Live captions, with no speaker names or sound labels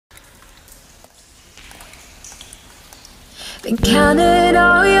Been counting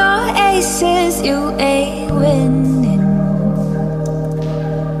all your aces, you ain't winning.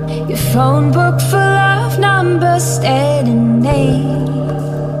 Your phone book full of numbers, staring names.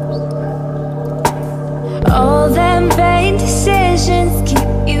 All them vain decisions keep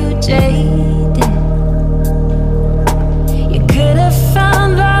you jaded. You could have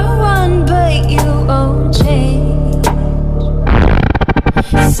found the one, but you won't change.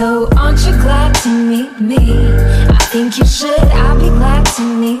 So aren't you glad to meet me? I think you should, I'll be glad to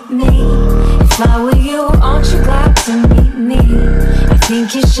meet me. If I were you, aren't you glad to meet me? I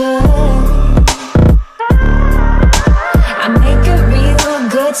think you should. I make a real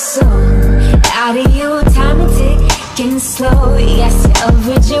good song out of you, time and ticking slow. Yes, you're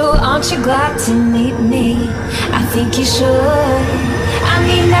overdue, aren't you glad to meet me? I think you should. I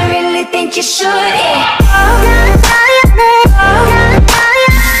mean, I really think you should, yeah.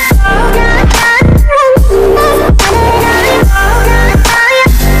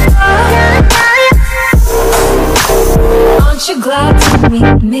 Aren't you glad to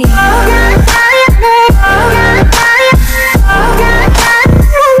meet me?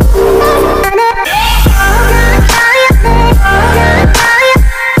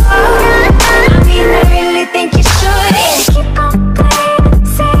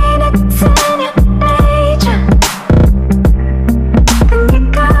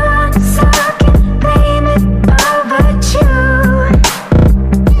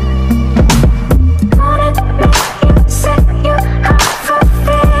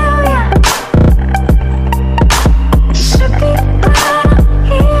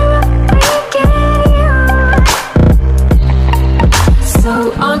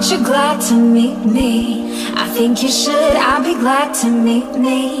 Aren't you glad to meet me? I think you should, I'll be glad to meet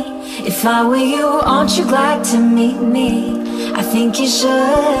me. If I were you, aren't you glad to meet me? I think you should.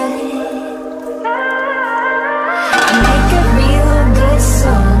 I make a real good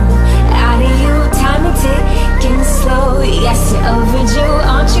song out of you, time and ticking slow. Yes, you're overdue,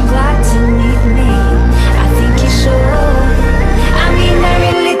 aren't you glad to meet me? I think you should. I mean, I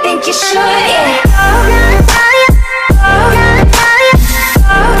really think you should, yeah.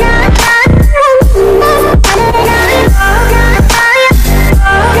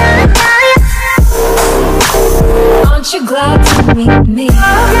 Aren't you glad to meet me?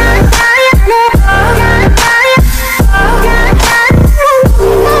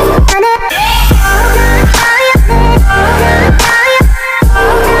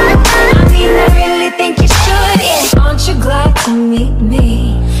 Aren't you glad to meet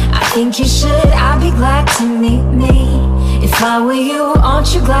me? I think you should, I'll be glad to meet me. If I were you,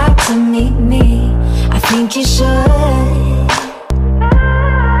 aren't you glad to meet me? I think you should.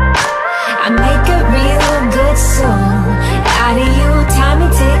 I make a real good song out of you, time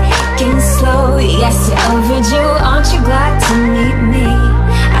and ticking slow. Yes, you're overdue, aren't you glad to meet me?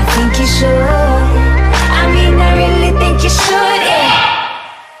 I think you should. I mean, I really think you should, yeah.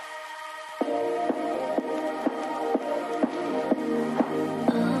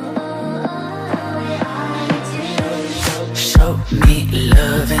 Show me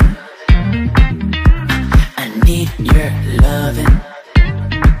loving, I need your loving,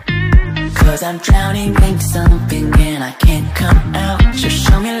 'cause I'm drowning in something and I can't come out. So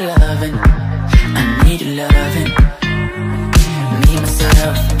show me loving, I need your loving. Me,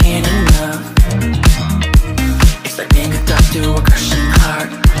 myself, ain't enough. It's like being hooked up to a crushing heart.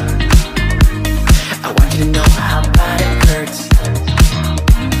 I want you to know how bad it hurts.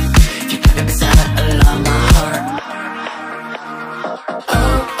 You keep it beside along my heart.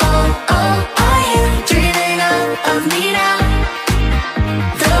 Are you dreaming of me now?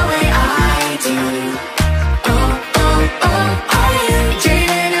 The way I do. Are you dreaming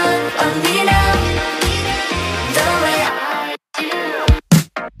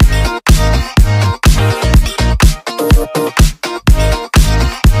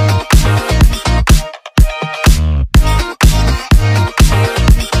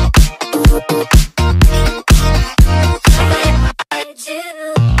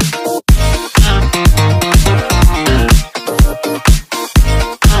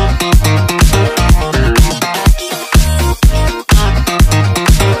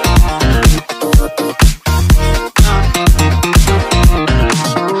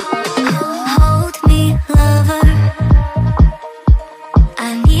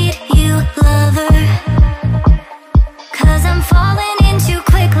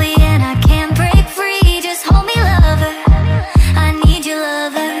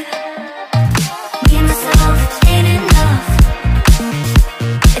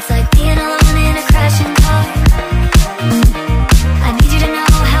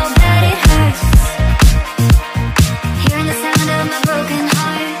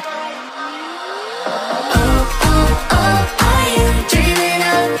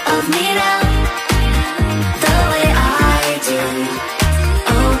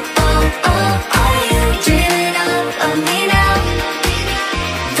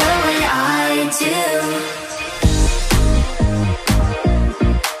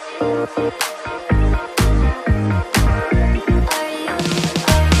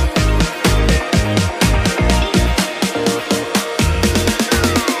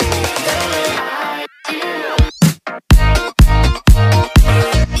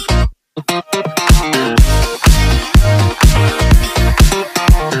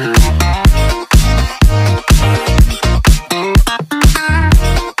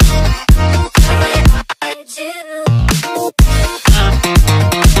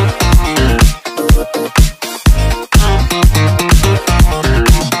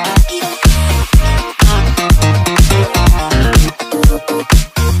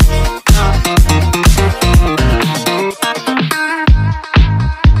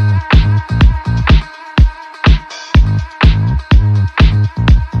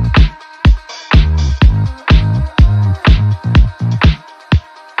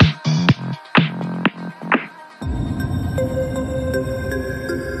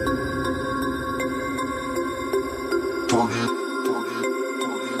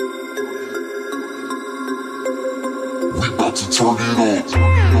to turn it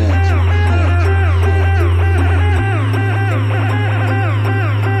up.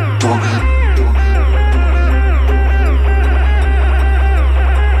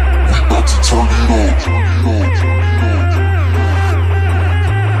 We about to turn it up.